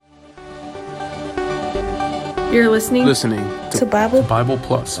You're listening to Bible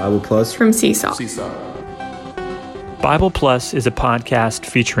Plus. Bible Plus from Seesaw. Bible Plus is a podcast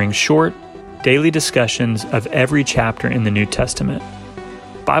featuring short, daily discussions of every chapter in the New Testament.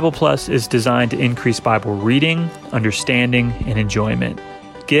 Bible Plus is designed to increase Bible reading, understanding, and enjoyment.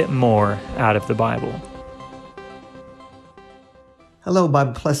 Get more out of the Bible. Hello,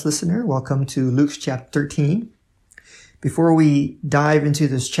 Bible Plus listener. Welcome to Luke chapter 13. Before we dive into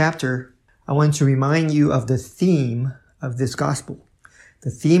this chapter, I want to remind you of the theme of this gospel.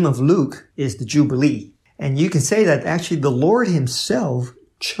 The theme of Luke is the Jubilee. And you can say that actually the Lord himself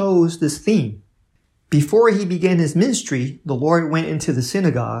chose this theme. Before he began his ministry, the Lord went into the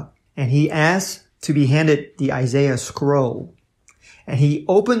synagogue and he asked to be handed the Isaiah scroll. And he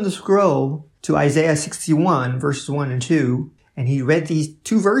opened the scroll to Isaiah 61, verses 1 and 2, and he read these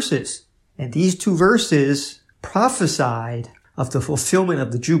two verses. And these two verses prophesied of the fulfillment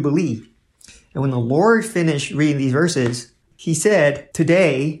of the Jubilee. And when the Lord finished reading these verses, he said,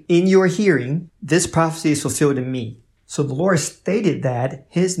 "Today, in your hearing, this prophecy is fulfilled in me." So the Lord stated that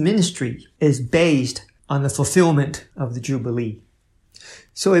his ministry is based on the fulfillment of the Jubilee.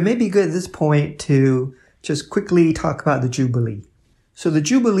 So it may be good at this point to just quickly talk about the Jubilee. So the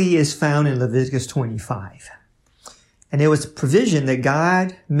Jubilee is found in Leviticus 25. And it was a provision that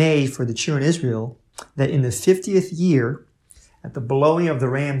God made for the children of Israel that in the 50th year, at the blowing of the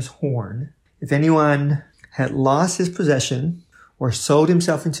ram's horn, if anyone had lost his possession or sold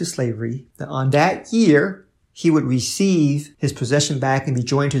himself into slavery, that on that year, he would receive his possession back and be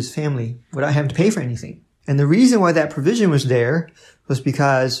joined to his family without having to pay for anything. And the reason why that provision was there was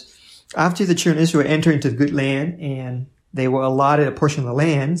because after the children of Israel entered into the good land and they were allotted a portion of the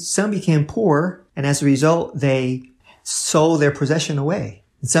land, some became poor, and as a result, they sold their possession away.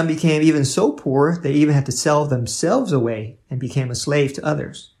 And some became even so poor, they even had to sell themselves away and became a slave to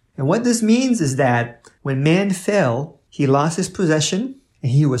others. And what this means is that when man fell, he lost his possession and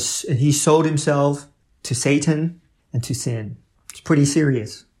he sold himself to Satan and to sin. It's pretty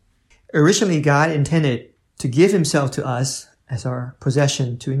serious. Originally, God intended to give himself to us as our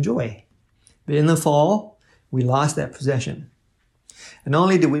possession to enjoy. But in the fall, we lost that possession. And not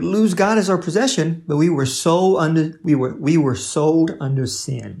only did we lose God as our possession, but we were sold under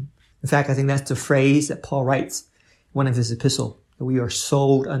sin. In fact, I think that's the phrase that Paul writes in one of his epistles. We are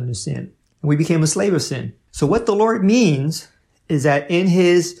sold under sin. And we became a slave of sin. So what the Lord means is that in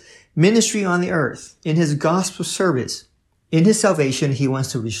his ministry on the earth, in his gospel service, in his salvation, he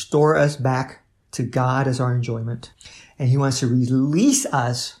wants to restore us back to God as our enjoyment. And he wants to release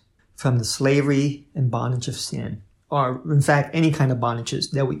us from the slavery and bondage of sin. Or in fact, any kind of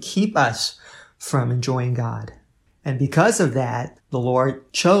bondages that would keep us from enjoying God. And because of that, the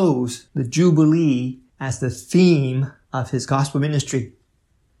Lord chose the Jubilee as the theme of his gospel ministry.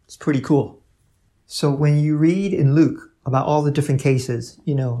 It's pretty cool. So when you read in Luke about all the different cases,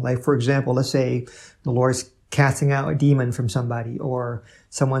 like for example, let's say the Lord's casting out a demon from somebody, or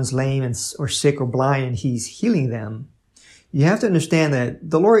someone's lame or sick or blind and he's healing them, you have to understand that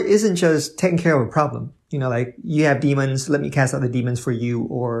the Lord isn't just taking care of a problem. Like you have demons, let me cast out the demons for you,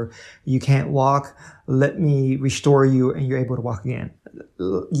 or you can't walk, let me restore you and you're able to walk again.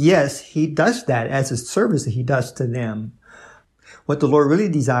 Yes, he does that as a service that he does to them. What the Lord really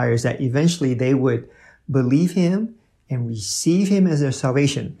desires is that eventually they would believe him and receive him as their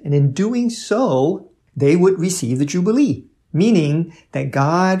salvation. And in doing so, they would receive the Jubilee, meaning that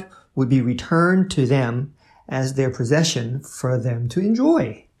God would be returned to them as their possession for them to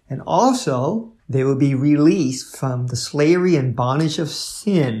enjoy. And also, they will be released from the slavery and bondage of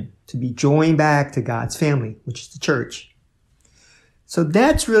sin to be joined back to God's family, which is the church. So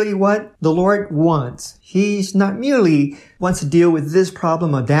that's really what the Lord wants. He's not merely wants to deal with this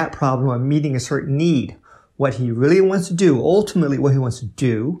problem or that problem or meeting a certain need. What he really wants to do, ultimately what he wants to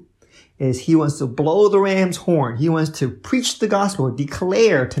do, is he wants to blow the ram's horn. He wants to preach the gospel,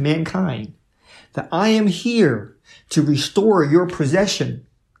 declare to mankind that I am here to restore your possession,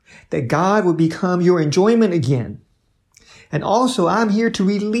 that God will become your enjoyment again. And also, I'm here to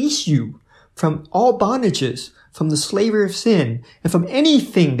release you from all bondages, from the slavery of sin, and from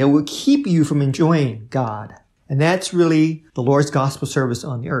anything that will keep you from enjoying God. And that's really the Lord's gospel service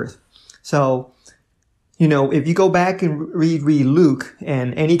on the earth. So, if you go back and read Luke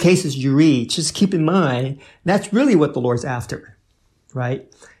and any cases you read, just keep in mind, that's really what the Lord's after,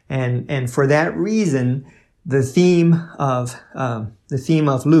 right? And for that reason, the theme of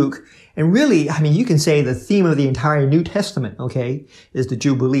Luke, and really, you can say the theme of the entire New Testament, okay, is the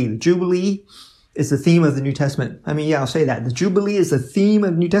Jubilee. The Jubilee is the theme of the New Testament. I'll say that. The Jubilee is the theme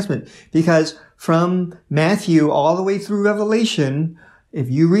of the New Testament because from Matthew all the way through Revelation, if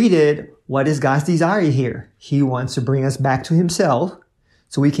you read it, what is God's desire here? He wants to bring us back to himself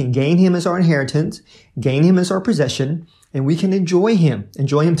so we can gain him as our inheritance, gain him as our possession, and we can enjoy him.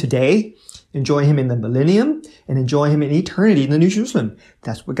 Enjoy him today, enjoy him in the millennium, and enjoy him in eternity in the New Jerusalem.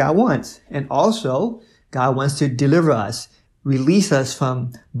 That's what God wants. And also, God wants to deliver us, release us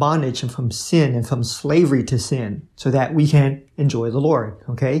from bondage and from sin and from slavery to sin so that we can enjoy the Lord.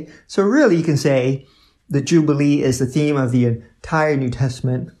 Okay? So really you can say the Jubilee is the theme of the entire New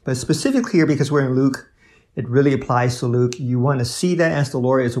Testament, but specifically here because we're in Luke, it really applies to Luke. You want to see that as the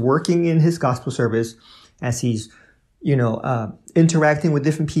Lord is working in his gospel service, as he's interacting with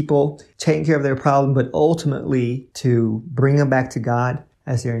different people, taking care of their problem, but ultimately to bring them back to God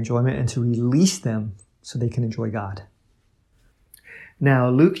as their enjoyment and to release them so they can enjoy God.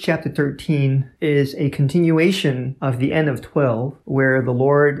 Now, Luke chapter 13 is a continuation of the end of 12, where the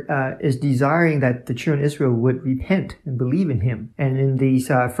Lord is desiring that the children of Israel would repent and believe in him. And in these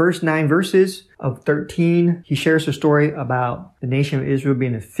first 9 verses of 13, he shares a story about the nation of Israel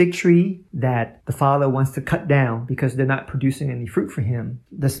being a fig tree that the father wants to cut down because they're not producing any fruit for him.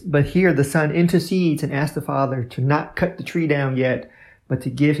 But here the son intercedes and asks the father to not cut the tree down yet, but to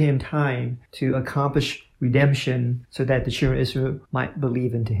give him time to accomplish redemption so that the children of Israel might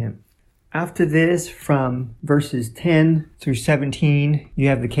believe into him. After this, from verses 10 through 17, you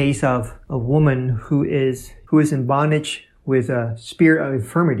have the case of a woman who is in bondage with a spirit of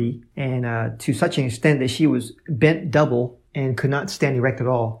infirmity, and to such an extent that she was bent double and could not stand erect at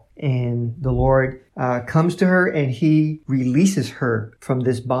all. And the Lord comes to her and he releases her from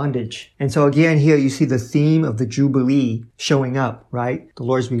this bondage. And so again, here you see the theme of the Jubilee showing up, right? The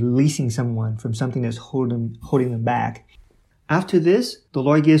Lord's releasing someone from something that's holding them back. After this, the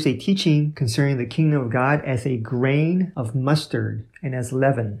Lord gives a teaching concerning the kingdom of God as a grain of mustard and as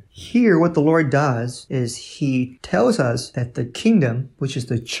leaven. Here, what the Lord does is he tells us that the kingdom, which is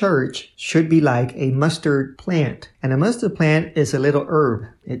the church, should be like a mustard plant. And a mustard plant is a little herb.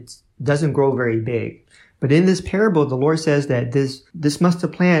 It doesn't grow very big. But in this parable, the Lord says that this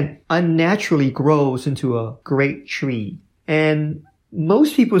mustard plant unnaturally grows into a great tree. And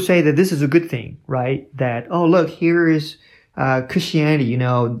most people say that this is a good thing, right? That, oh, look, here is Christianity,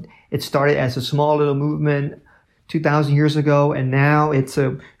 it started as a small little movement 2,000 years ago, and now it's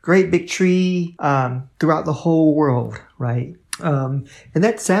a great big tree throughout the whole world, right? And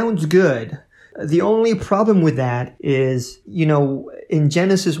that sounds good. The only problem with that is, in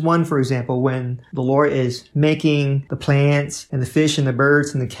Genesis 1, for example, when the Lord is making the plants and the fish and the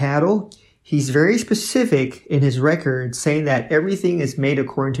birds and the cattle, he's very specific in his record saying that everything is made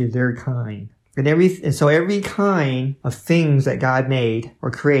according to their kind. And so every kind of things that God made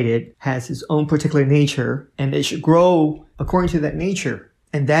or created has its own particular nature, and it should grow according to that nature.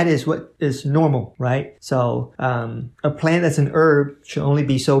 And that is what is normal, right? So, a plant that's an herb should only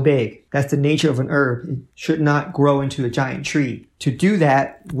be so big. That's the nature of an herb. It should not grow into a giant tree. To do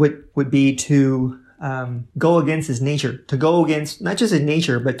that would be to, go against his nature. To go against, not just his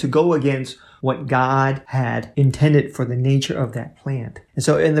nature, but to go against what God had intended for the nature of that plant. And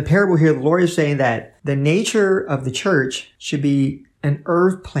so in the parable here, the Lord is saying that the nature of the church should be an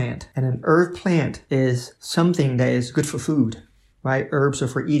herb plant. And an herb plant is something that is good for food, right? Herbs are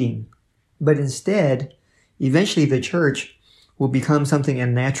for eating. But instead, eventually the church will become something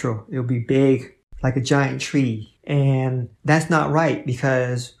unnatural. It'll be big, like a giant tree. And that's not right,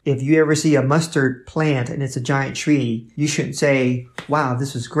 because if you ever see a mustard plant and it's a giant tree, you shouldn't say, wow,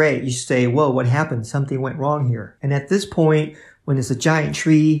 this is great. You should say, whoa, what happened? Something went wrong here. And at this point, when it's a giant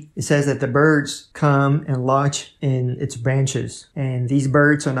tree, it says that the birds come and lodge in its branches. And these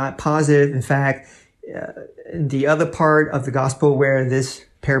birds are not positive. In fact, in the other part of the gospel where this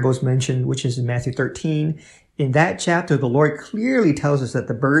parable is mentioned, which is in Matthew 13, in that chapter, the Lord clearly tells us that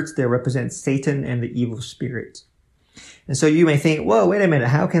the birds there represent Satan and the evil spirits. And so you may think, whoa, wait a minute.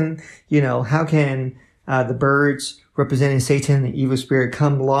 How can the birds representing Satan and the evil spirit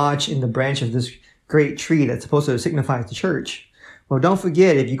come lodge in the branch of this great tree that's supposed to signify the church? Well, don't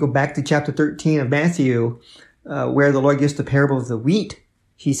forget, if you go back to chapter 13 of Matthew, where the Lord gives the parable of the wheat,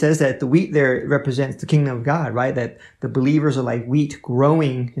 he says that the wheat there represents the kingdom of God, right? That the believers are like wheat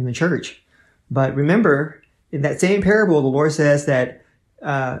growing in the church. But remember, in that same parable, the Lord says that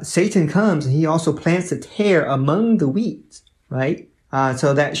Satan comes and he also plants a tare among the wheat, right?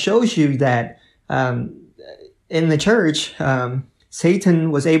 So that shows you that in the church,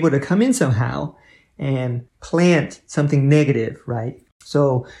 Satan was able to come in somehow and plant something negative, right?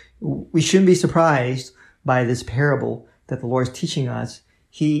 So we shouldn't be surprised by this parable that the Lord is teaching us.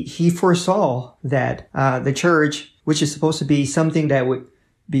 He foresaw that the church, which is supposed to be something that would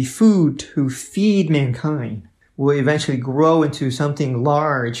be food to feed mankind, will eventually grow into something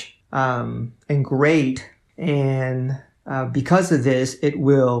large and great. And because of this, it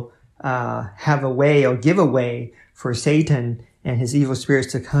will have a way or give a way for Satan and his evil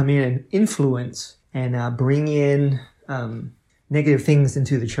spirits to come in and influence and bring in negative things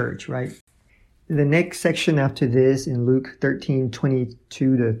into the church, right? The next section after this, in Luke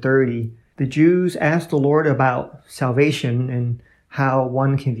 13:22-30, the Jews asked the Lord about salvation and how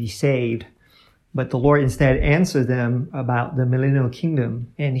one can be saved. But the Lord instead answered them about the millennial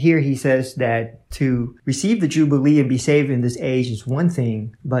kingdom. And here he says that to receive the Jubilee and be saved in this age is one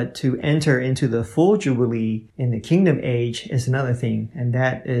thing, but to enter into the full Jubilee in the kingdom age is another thing. And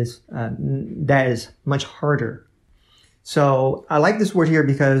that is much harder. So I like this word here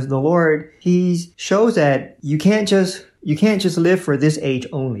because the Lord, he shows that you can't just live for this age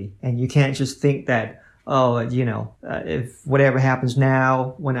only. And you can't just think that, if whatever happens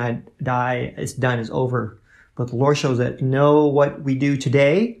now, when I die, it's done, it's over. But the Lord shows that what we do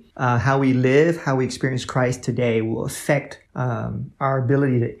today, how we live, how we experience Christ today will affect our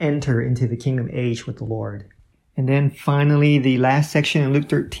ability to enter into the kingdom age with the Lord. And then finally, the last section in Luke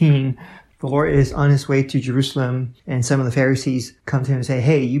 13, the Lord is on his way to Jerusalem, and some of the Pharisees come to him and say,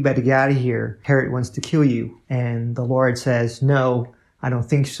 hey, you better get out of here. Herod wants to kill you. And the Lord says, no, I don't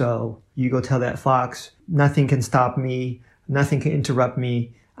think so. You go tell that fox, nothing can stop me. Nothing can interrupt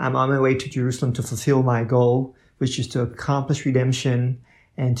me. I'm on my way to Jerusalem to fulfill my goal, which is to accomplish redemption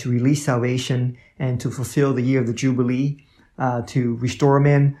and to release salvation and to fulfill the year of the Jubilee, to restore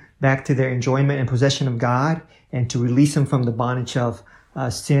men back to their enjoyment and possession of God, and to release them from the bondage of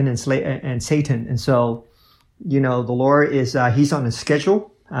sin and Satan. And so, the Lord is, he's on a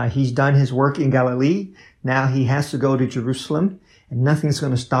schedule. He's done his work in Galilee. Now he has to go to Jerusalem. And nothing's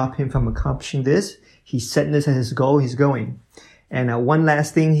going to stop him from accomplishing this. He's setting this as his goal. He's going. And one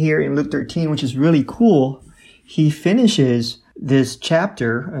last thing here in Luke 13, which is really cool. He finishes this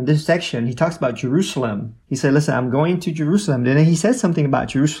chapter, this section. He talks about Jerusalem. He said, listen, I'm going to Jerusalem. Then he says something about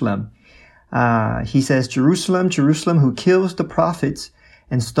Jerusalem. He says, Jerusalem, Jerusalem, who kills the prophets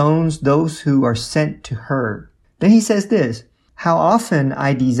and stones those who are sent to her. Then he says this, how often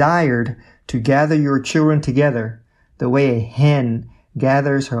I desired to gather your children together, the way a hen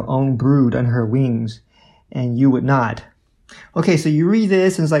gathers her own brood under her wings, and you would not. Okay, so you read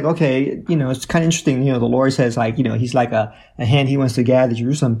this and it's like, okay, it's kind of interesting. The Lord says he's like a hen, he wants to gather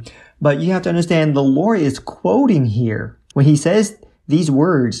Jerusalem. But you have to understand the Lord is quoting here. When he says these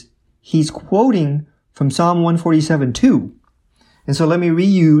words, he's quoting from Psalm 147:2. And so let me read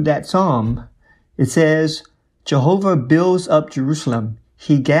you that Psalm. It says, Jehovah builds up Jerusalem.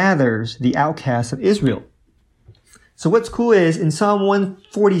 He gathers the outcasts of Israel. So what's cool is in Psalm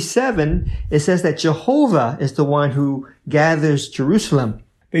 147, it says that Jehovah is the one who gathers Jerusalem.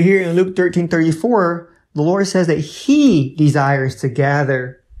 But here in Luke 13:34, the Lord says that he desires to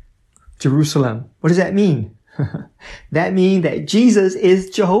gather Jerusalem. What does that mean? That means that Jesus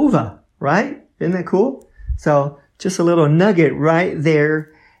is Jehovah, right? Isn't that cool? So just a little nugget right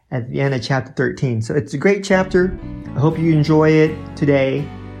there at the end of chapter 13. So it's a great chapter. I hope you enjoy it today.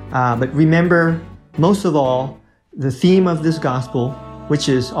 But remember, most of all, the theme of this gospel, which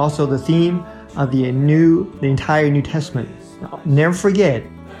is also the theme of the entire New Testament. Never forget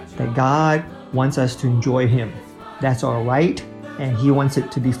that God wants us to enjoy him. That's our right, and he wants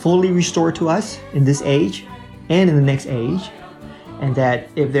it to be fully restored to us in this age and in the next age. And that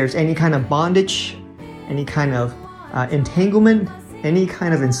if there's any kind of bondage, any kind of entanglement, any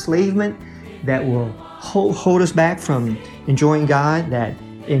kind of enslavement that will hold us back from enjoying God, that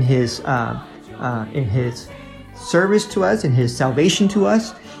in his service to us, in his salvation to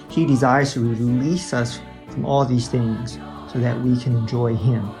us, he desires to release us from all these things so that we can enjoy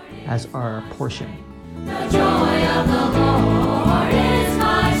him as our portion. The joy of the Lord